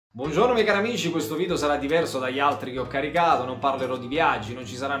Buongiorno miei cari amici, questo video sarà diverso dagli altri che ho caricato, non parlerò di viaggi, non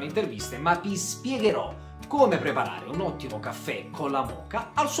ci saranno interviste, ma vi spiegherò come preparare un ottimo caffè con la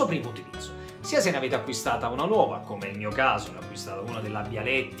moka al suo primo utilizzo. Sia se ne avete acquistata una nuova, come è il mio caso, ne ho acquistata una della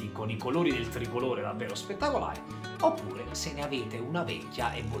Bialetti con i colori del tricolore davvero spettacolari, oppure se ne avete una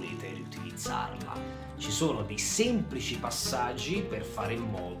vecchia e volete riutilizzarla. Ci sono dei semplici passaggi per fare in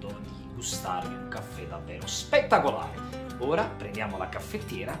modo di gustarvi un caffè davvero spettacolare. Ora prendiamo la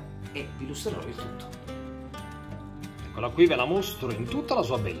caffettiera e vi illustrerò il tutto. Eccola qui, ve la mostro in tutta la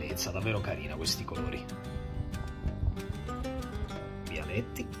sua bellezza, davvero carina questi colori.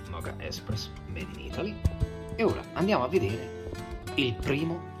 Bialetti, Moka Express, Made in Italy. E ora andiamo a vedere il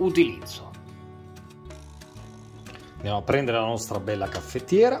primo utilizzo. Andiamo a prendere la nostra bella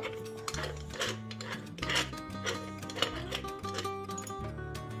caffettiera.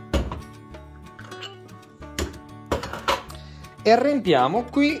 E riempiamo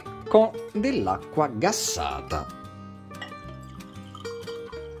qui con dell'acqua gassata.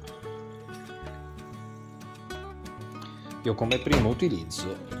 Io come primo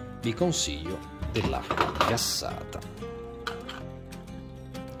utilizzo vi consiglio dell'acqua gassata.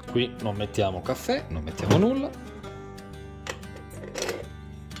 Qui non mettiamo caffè, non mettiamo nulla.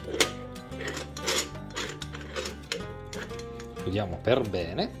 Chiudiamo per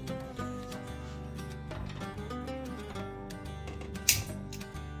bene.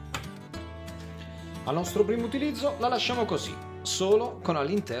 Al nostro primo utilizzo la lasciamo così, solo con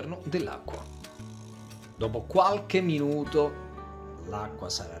all'interno dell'acqua. Dopo qualche minuto l'acqua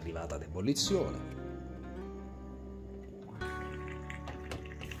sarà arrivata ad ebollizione.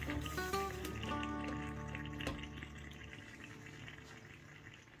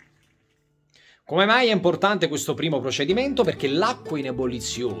 Come mai è importante questo primo procedimento? Perché l'acqua in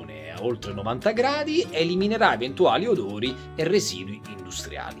ebollizione a oltre 90 gradi eliminerà eventuali odori e residui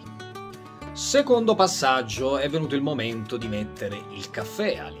industriali. Secondo passaggio, è venuto il momento di mettere il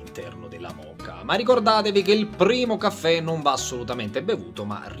caffè all'interno della moka, ma ricordatevi che il primo caffè non va assolutamente bevuto,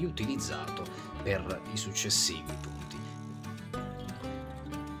 ma riutilizzato per i successivi punti.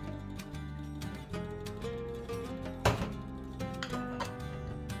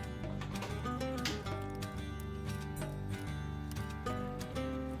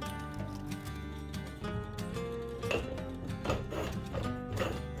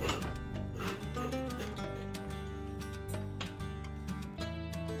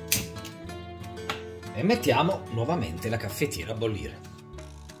 E mettiamo nuovamente la caffettiera a bollire.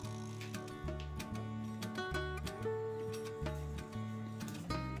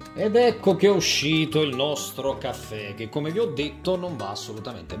 Ed ecco che è uscito il nostro caffè, che come vi ho detto non va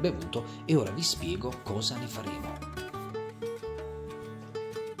assolutamente bevuto, e ora vi spiego cosa ne faremo.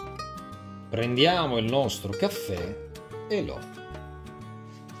 Prendiamo il nostro caffè e lo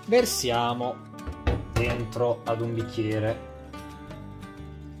versiamo dentro ad un bicchiere.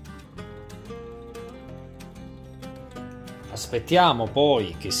 Aspettiamo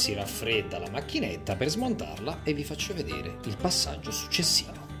poi che si raffredda la macchinetta per smontarla e vi faccio vedere il passaggio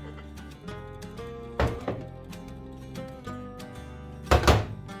successivo.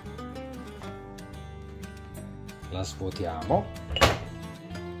 La svuotiamo.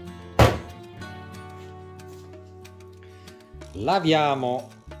 Laviamo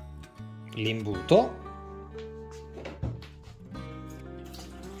l'imbuto.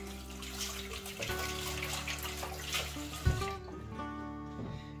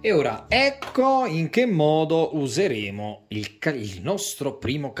 E ora ecco in che modo useremo il nostro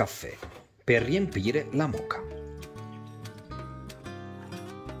primo caffè per riempire la moka.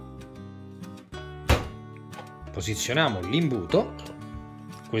 Posizioniamo l'imbuto,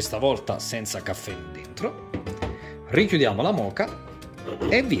 questa volta senza caffè dentro, richiudiamo la moka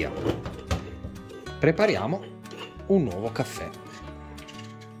e via. Prepariamo un nuovo caffè.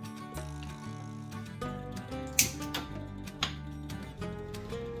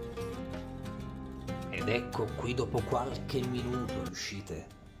 Ed ecco qui dopo qualche minuto riuscite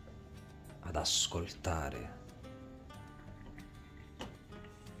ad ascoltare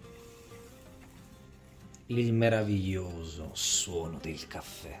il meraviglioso suono del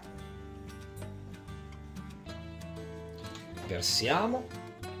caffè. Versiamo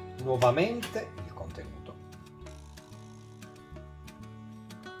nuovamente il contenuto.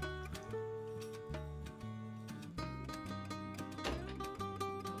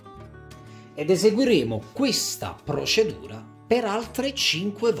 Ed eseguiremo questa procedura per altre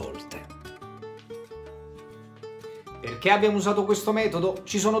 5 volte. Perché abbiamo usato questo metodo?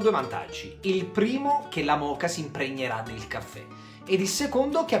 Ci sono due vantaggi. Il primo, che la moka si impregnerà del caffè, ed il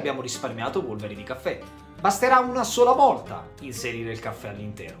secondo, che abbiamo risparmiato polvere di caffè. Basterà una sola volta inserire il caffè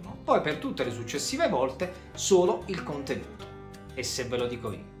all'interno, poi per tutte le successive volte solo il contenuto. E se ve lo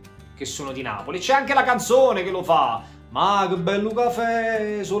dico io, che sono di Napoli, c'è anche la canzone che lo fa. Ma che bello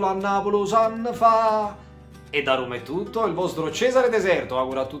caffè, solo a Napoli san fa. E da Roma è tutto, il vostro Cesare Deserto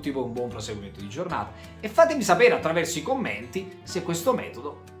augura a tutti un buon proseguimento di giornata e fatemi sapere attraverso i commenti se questo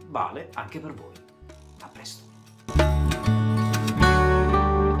metodo vale anche per voi.